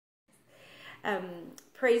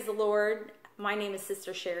Praise the Lord. My name is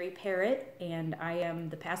Sister Sherry Parrott, and I am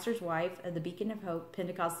the pastor's wife of the Beacon of Hope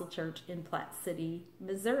Pentecostal Church in Platte City,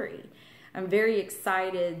 Missouri. I'm very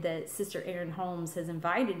excited that Sister Erin Holmes has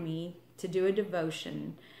invited me to do a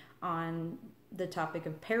devotion on the topic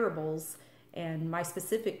of parables, and my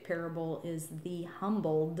specific parable is the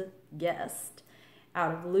humbled guest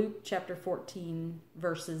out of Luke chapter 14,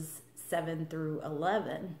 verses 7 through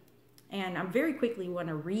 11. And I very quickly want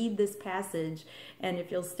to read this passage, and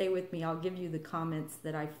if you'll stay with me, I'll give you the comments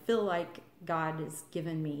that I feel like God has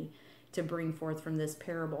given me to bring forth from this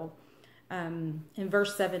parable. In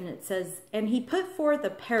verse 7 it says, "And he put forth a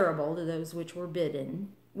parable to those which were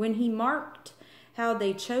bidden, when he marked how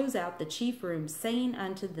they chose out the chief rooms, saying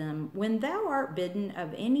unto them, When thou art bidden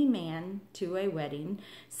of any man to a wedding,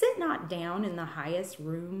 sit not down in the highest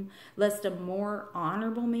room, lest a more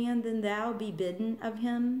honorable man than thou be bidden of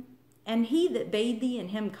him. And he that bade thee and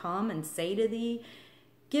him come and say to thee,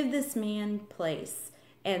 Give this man place,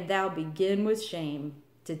 and thou begin with shame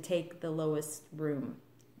to take the lowest room.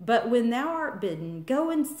 But when thou art bidden, go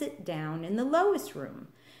and sit down in the lowest room,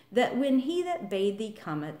 that when he that bade thee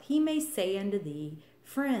cometh, he may say unto thee,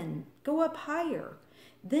 Friend, go up higher.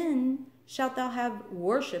 Then shalt thou have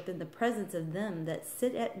worship in the presence of them that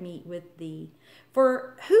sit at meat with thee.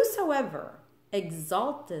 For whosoever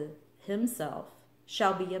exalteth himself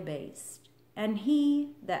shall be abased, and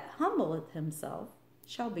he that humbleth himself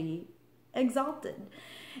shall be exalted."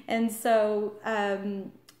 And so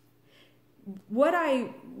what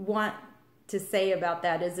I want to say about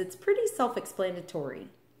that is it's pretty self-explanatory,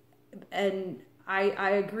 and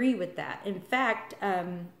I agree with that. In fact,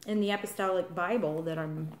 in the Apostolic Bible that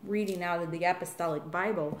I'm reading out of the Apostolic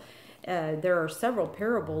Bible, there are several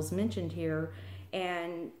parables mentioned here,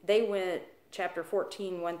 and they went chapter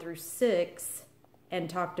 14, 1 through 6, and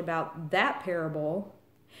talked about that parable.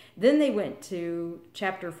 Then they went to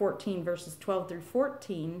chapter 14, verses 12 through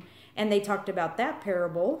 14, and they talked about that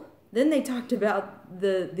parable. Then they talked about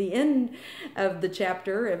the end of the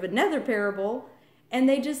chapter of another parable, and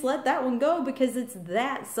they just let that one go because it's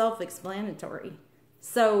that self-explanatory.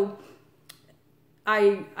 So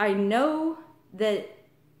I know that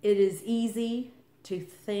it is easy to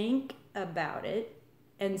think about it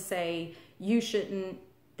and say you shouldn't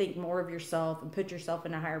think more of yourself and put yourself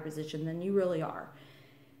in a higher position than you really are.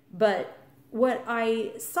 But what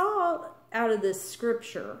I saw out of this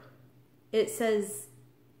scripture, it says,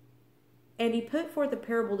 "And he put forth a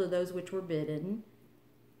parable to those which were bidden,"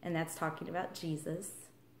 and that's talking about Jesus.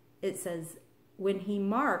 It says, "when he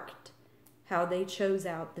marked how they chose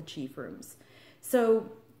out the chief rooms."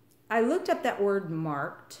 So I looked up that word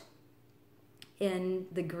marked in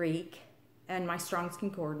the Greek, and my Strong's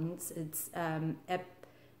Concordance, it's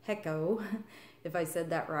heko, if I said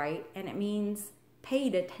that right, and it means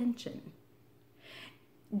paid attention.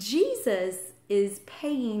 Jesus is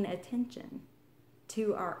paying attention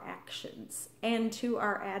to our actions and to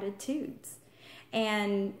our attitudes.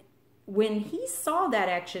 And when he saw that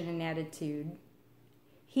action and attitude,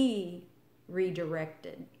 he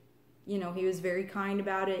redirected. You know, he was very kind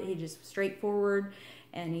about it. He just straightforward,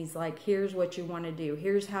 and he's like, here's what you want to do.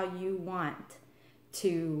 Here's how you want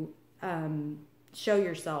to show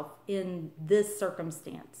yourself in this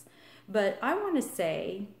circumstance. But I want to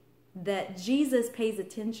say that Jesus pays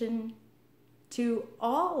attention to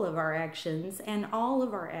all of our actions and all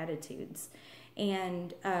of our attitudes,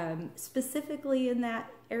 and specifically in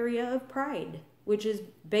that area of pride, which is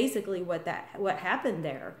basically what happened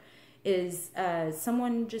there, is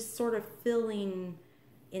someone just sort of feeling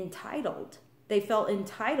entitled. They felt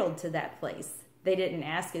entitled to that place. They didn't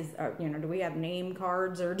ask, do we have name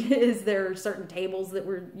cards, or is there certain tables that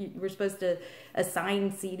we're supposed to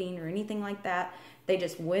assign seating or anything like that? They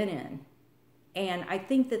just went in. And I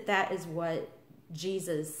think that is what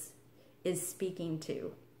Jesus is speaking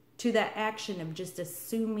to that action of just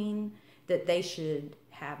assuming that they should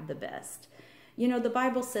have the best. You know, the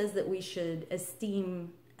Bible says that we should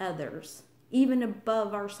esteem others even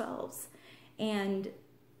above ourselves. And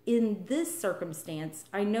in this circumstance,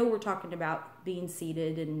 I know we're talking about being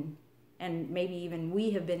seated, and maybe even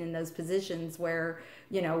we have been in those positions where,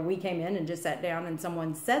 you know, we came in and just sat down and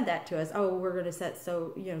someone said that to us, oh, we're going to set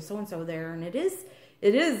so-and-so there. And it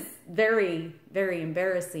is very, very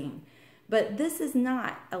embarrassing. But this is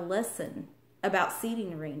not a lesson about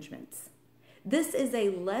seating arrangements. This is a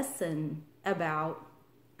lesson about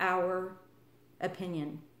our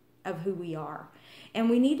opinion of who we are. And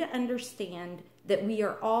we need to understand that we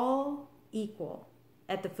are all equal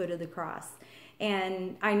at the foot of the cross.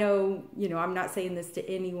 And I know, I'm not saying this to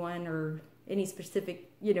anyone or any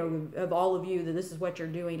specific, of all of you that this is what you're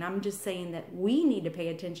doing. I'm just saying that we need to pay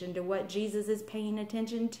attention to what Jesus is paying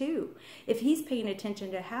attention to. If he's paying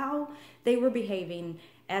attention to how they were behaving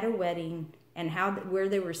at a wedding and where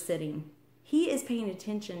they were sitting, he is paying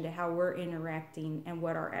attention to how we're interacting and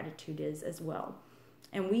what our attitude is as well.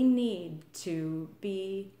 And we need to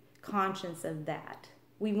be conscious of that.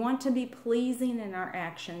 We want to be pleasing in our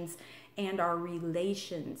actions and our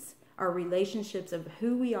relationships of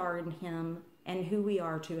who we are in him and who we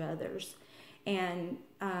are to others. And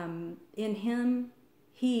in him,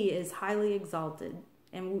 he is highly exalted.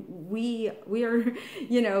 And we are,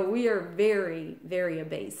 we are very, very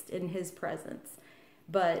abased in his presence.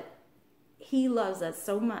 But he loves us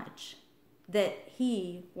so much that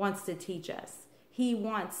he wants to teach us. He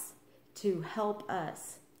wants to help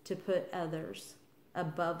us to put others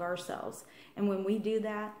above ourselves. And when we do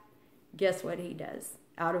that, guess what he does?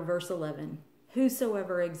 Out of verse 11,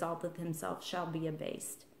 whosoever exalteth himself shall be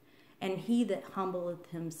abased, and he that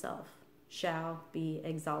humbleth himself shall be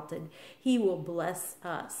exalted. He will bless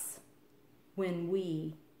us when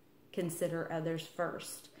we consider others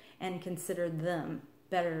first and consider them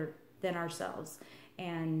better than ourselves.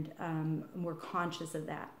 And we're conscious of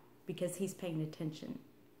that because he's paying attention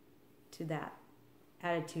to that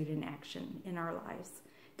attitude and action in our lives.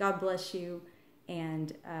 God bless you.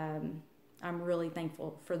 And I'm really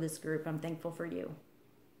thankful for this group. I'm thankful for you.